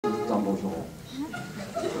Dumbledore.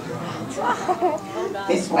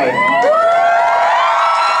 This way.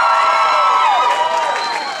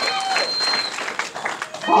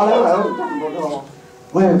 Follow old Dumbledore.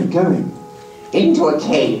 Where are we going? Into a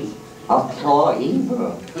cave of pure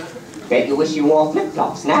evil. Bet you wish you wore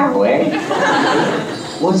flip-flops now, eh?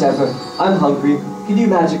 Whatever. I'm hungry. Can you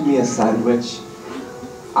magic me a sandwich?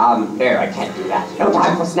 No, I can't do that. No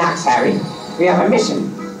time for snacks, Harry. We have a mission.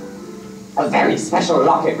 A very special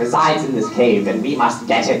locket resides in this cave, and we must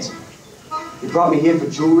get it. You brought me here for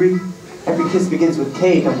jewelry? Every kiss begins with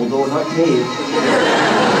K, Dumbledore, not cave.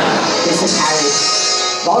 Listen, Harry.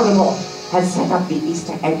 Voldemort has set up the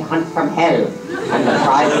Easter egg hunt from hell, and the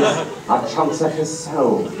prizes are chunks of his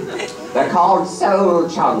soul. They're called soul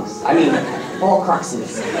chunks. I mean,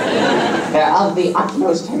 Horcruxes. They're of the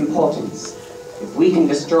utmost importance. If we can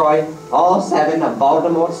destroy all 7 of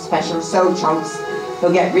Voldemort's special soul chunks,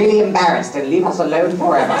 he'll get really embarrassed and leave us alone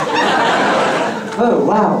forever. Oh,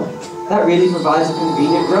 wow. That really provides a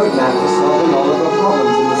convenient roadmap for solving all of our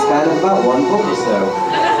problems in the span of about 1 book or so.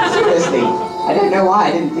 Seriously, I don't know why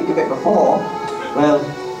I didn't think of it before. Well,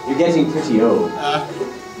 you're getting pretty old.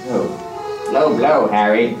 Oh. Low blow,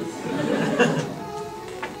 Harry.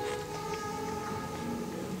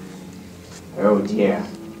 Oh dear.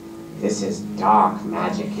 This is dark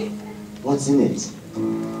magic. What's in it?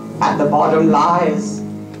 At the bottom lies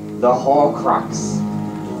the Horcrux.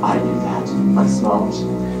 I knew that. I'm smart.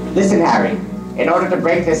 Listen, Harry. In order to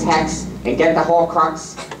break this hex and get the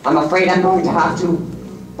Horcrux, I'm afraid I'm going to have to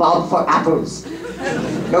bob for apples.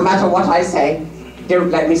 No matter what I say, don't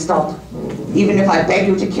let me stop. Even if I beg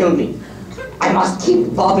you to kill me, I must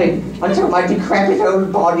keep bobbing until my decrepit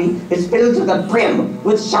old body is filled to the brim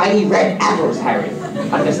with shiny red apples, Harry.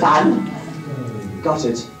 Understand? Got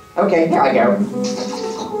it. Okay, here I go.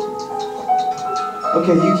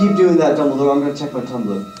 Okay, you keep doing that, Dumbledore. I'm gonna check my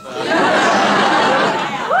tumbler.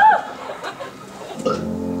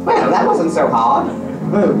 Well, that wasn't so hard.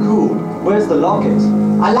 Oh, cool. Where's the locket?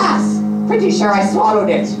 Alas, pretty sure I swallowed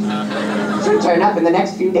it. Should turn up in the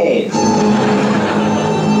next few days.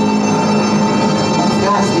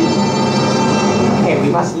 Nasty. Okay, we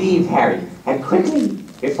must leave, Harry, and quickly,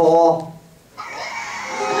 before...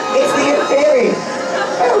 It's the Inferi!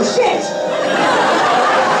 Oh, shit!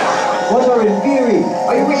 What are Inferi?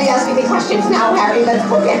 Are you really asking me questions now, Harry? Let's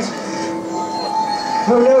book it!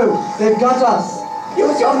 Oh no, they've got us!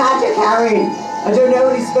 Use your magic, Harry! I don't know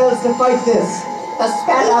any spells to fight this. The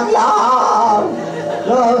spell of love!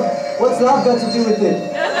 Love? What's love got to do with it?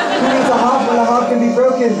 Who needs a heart when a heart can be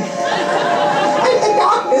broken? Fight the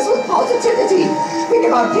darkness with positivity! Think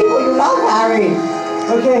about people you love, Harry!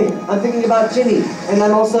 Okay, I'm thinking about Ginny, and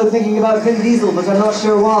I'm also thinking about Vin Diesel, but I'm not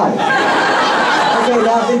sure why. Okay,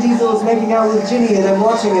 now Vin Diesel is making out with Ginny, and I'm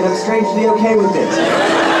watching it. I'm strangely okay with it.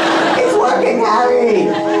 It's working, Harry!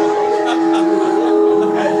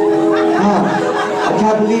 Ah, I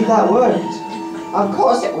can't believe that worked. Of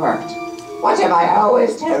course it worked. What have I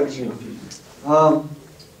always told you?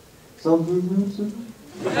 Something?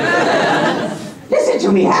 Listen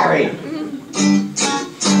to me, Harry.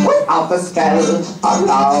 Without the spell of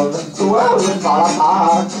love, the world would fall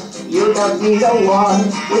apart. You don't need a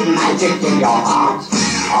wand with magic in your heart.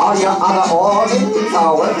 All your other organs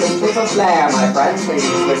are working with a flare, my friends. They're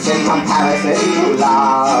useless in comparison to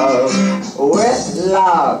love. With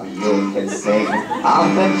love, you can sing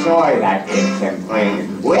of the joy that it can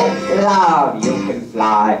bring. With love, you can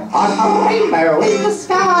fly on a rainbow in the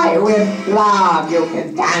sky. With love, you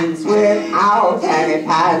can dance without any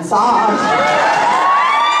pants on.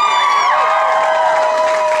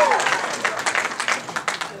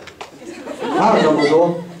 Wow,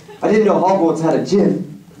 Dumbledore. I didn't know Hogwarts had a gym.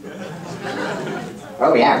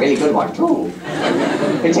 Oh yeah, really good one too.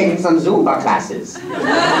 Been taking some Zumba classes. Oh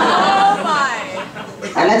my!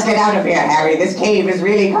 And let's get out of here, Harry. This cave is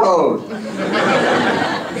really cold.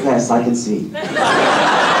 Yes, I can see.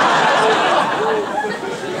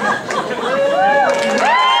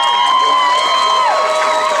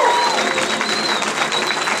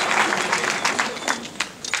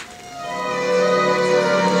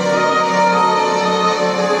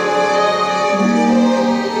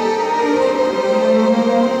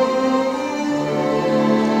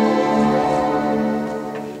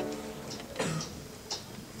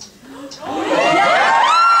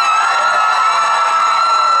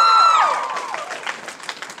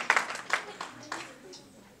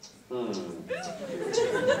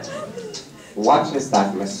 What is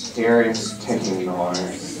that mysterious ticking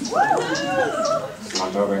noise? It's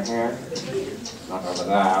not over here. Not over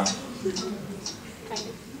there.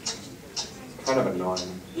 Kind of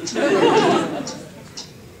annoying.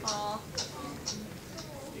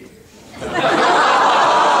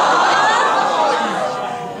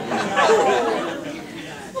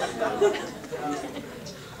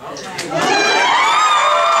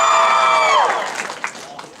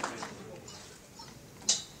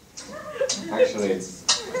 Actually, it's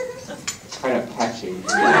kind of catchy.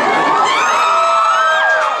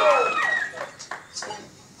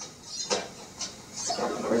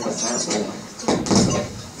 Where's the sound?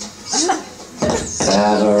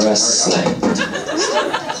 Severus Snape.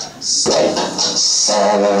 Snape.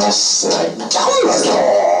 Severus Snape.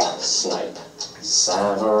 Dumbledore. Snape.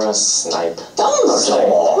 Severus Snape.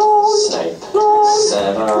 Dumbledore. Snape.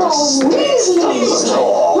 Severus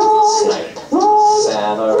Snape.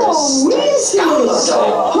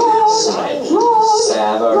 Dumbledore. Snape.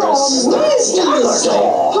 Severus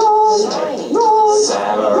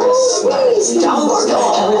Snape.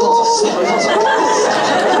 Dumbledore. Snape.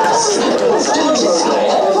 Severus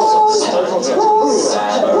Snape. Dumbledore.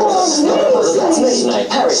 Severus Snape.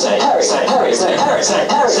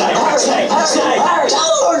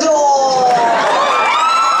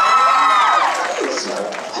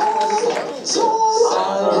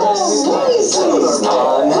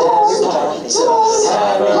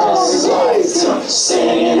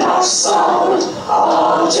 Singing our song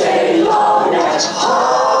all day long at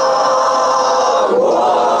Hogwarts.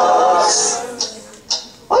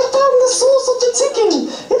 I found the source of the ticking.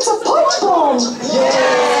 It's a pipe bomb.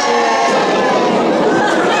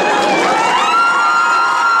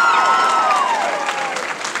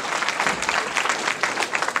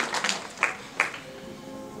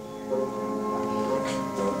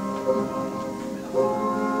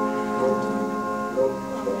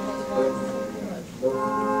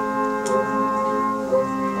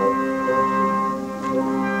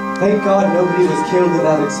 Thank God nobody was killed in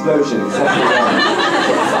that explosion except for one.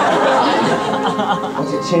 But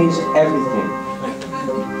it changed everything.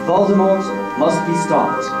 Voldemort must be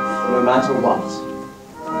stopped, no matter what.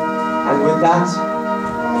 And with that,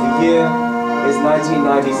 the year is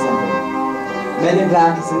 1997. Men in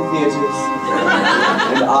Black is in theaters,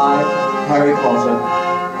 and I, Harry Potter,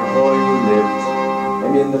 the boy who lived,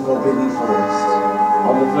 am in the Forbidden Forest,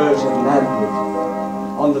 on the verge of manhood,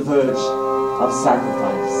 on the verge of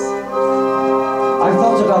sacrifice. I've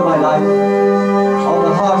thought about my life, all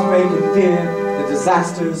the heartbreak and fear, the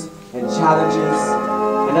disasters and challenges,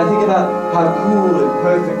 and I think about how cool and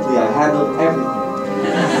perfectly I handled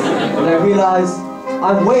everything. And I realize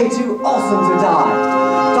I'm way too awesome to die.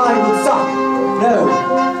 Dying would suck. No,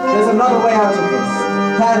 there's another way out of this.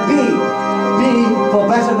 Plan B. B for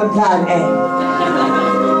better than Plan A.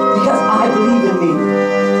 Because I believe in me.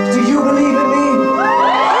 Do you believe in me?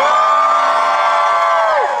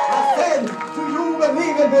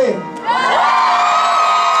 Of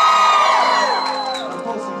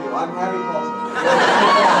course you do. I'm Harry Potter.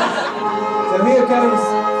 So here goes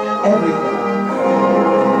everything.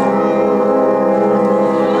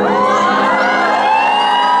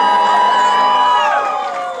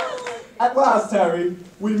 At last, Harry,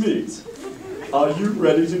 we meet. Are you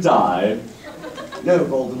ready to die? No,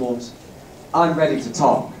 Voldemort. I'm ready to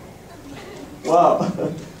talk. Wow.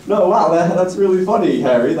 No, wow, that's really funny,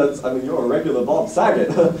 Harry. I mean, you're a regular Bob Saget.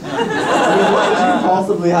 I mean, what did you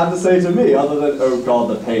possibly have to say to me other than, oh God,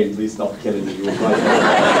 the pain, please stop killing me. You're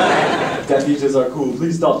right. Death Eaters are cool,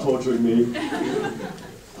 please stop torturing me.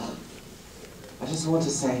 I just want to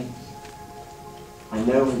say, I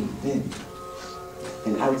know where you've been.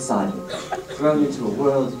 An outsider, thrown into a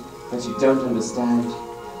world that you don't understand,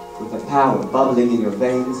 with a power bubbling in your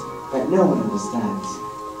veins that no one understands.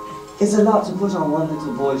 It's a lot to put on one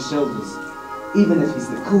little boy's shoulders, even if he's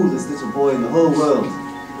the coolest little boy in the whole world,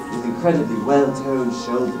 with incredibly well-toned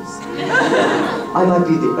shoulders. I might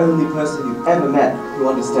be the only person you've ever met who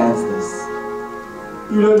understands this.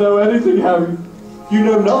 You don't know anything, Harry. You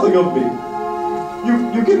know nothing of me.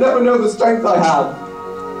 You can never know the strength I have.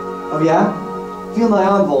 Oh yeah? Feel my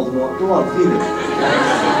arm, Voldemort. Go on, feel it.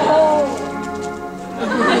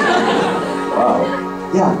 Wow.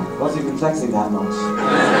 Yeah, wasn't even flexing that much.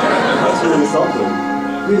 That's really something.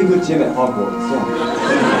 Really good gym at Hogwarts, yeah.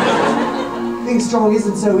 Being strong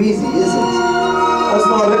isn't so easy, is it? That's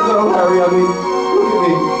not it though, Harry. I mean, look at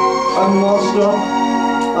me. I'm washed up.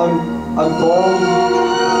 I'm bald.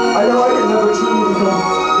 I know I can never truly become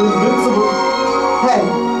invincible. Hey,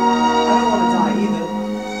 I don't want to die either.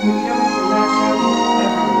 You don't have to latch out on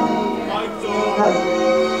everyone. Hey, do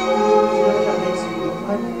you know what that makes you look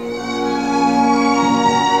like?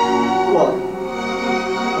 What?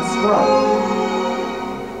 A scrub.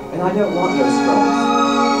 And I don't want no scrubs.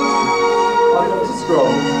 I'm not a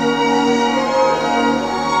scroll.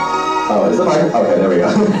 Oh, is it my... Okay, there we go.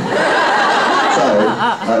 Sorry.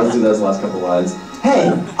 Alright, let's do those last couple lines.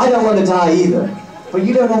 Hey, I don't want to die either. But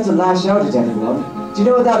you don't have to lash out at everyone. Do you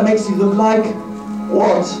know what that makes you look like?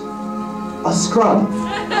 What? A scrub.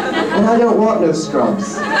 And I don't want no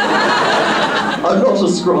scrubs. I'm not a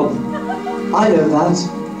scrub. I know that,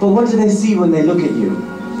 but what do they see when they look at you?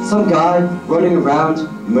 Some guy running around,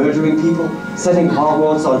 murdering people, setting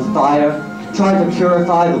Hogwarts on fire, trying to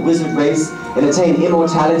purify the wizard race and attain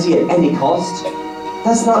immortality at any cost?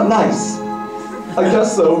 That's not nice. I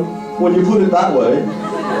guess so, when you put it that way.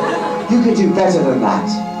 You could do better than that.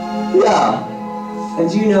 Yeah. And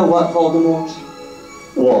do you know what, Voldemort?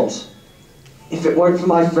 What? If it weren't for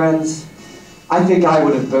my friends, I think I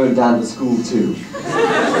would have burned down the school too.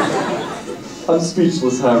 I'm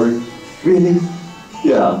speechless, Harry. Really?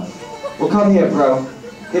 Yeah. Well, come here, bro.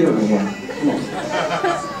 Get over here. Come on.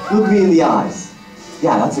 Look me in the eyes.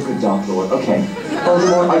 Yeah, that's a good Dark Lord. Okay.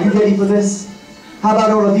 Voldemort, are you ready for this? How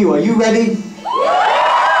about all of you? Are you ready?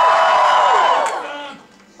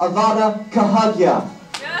 Avada Kedavra.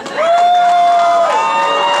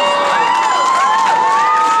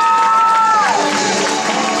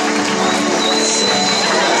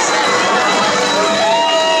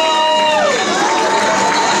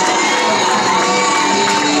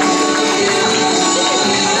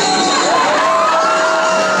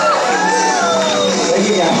 Thank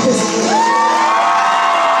you, guys.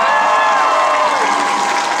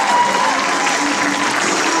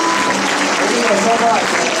 Thank you guys so much.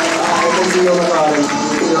 Thank you, Youmacon.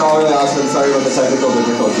 You're all really awesome. Sorry about the technical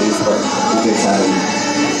difficulties, but we did have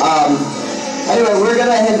them. Anyway, we're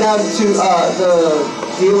gonna head down to the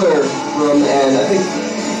dealer room, and I think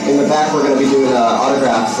in the back we're gonna be doing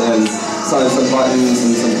autographs and signing some buttons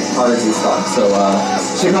and some cards and stuff. So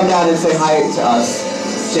you should come down and say hi to us,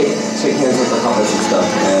 shake hands with the puppets and stuff,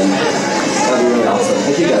 and that'd be really awesome.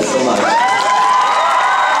 Thank you guys so much.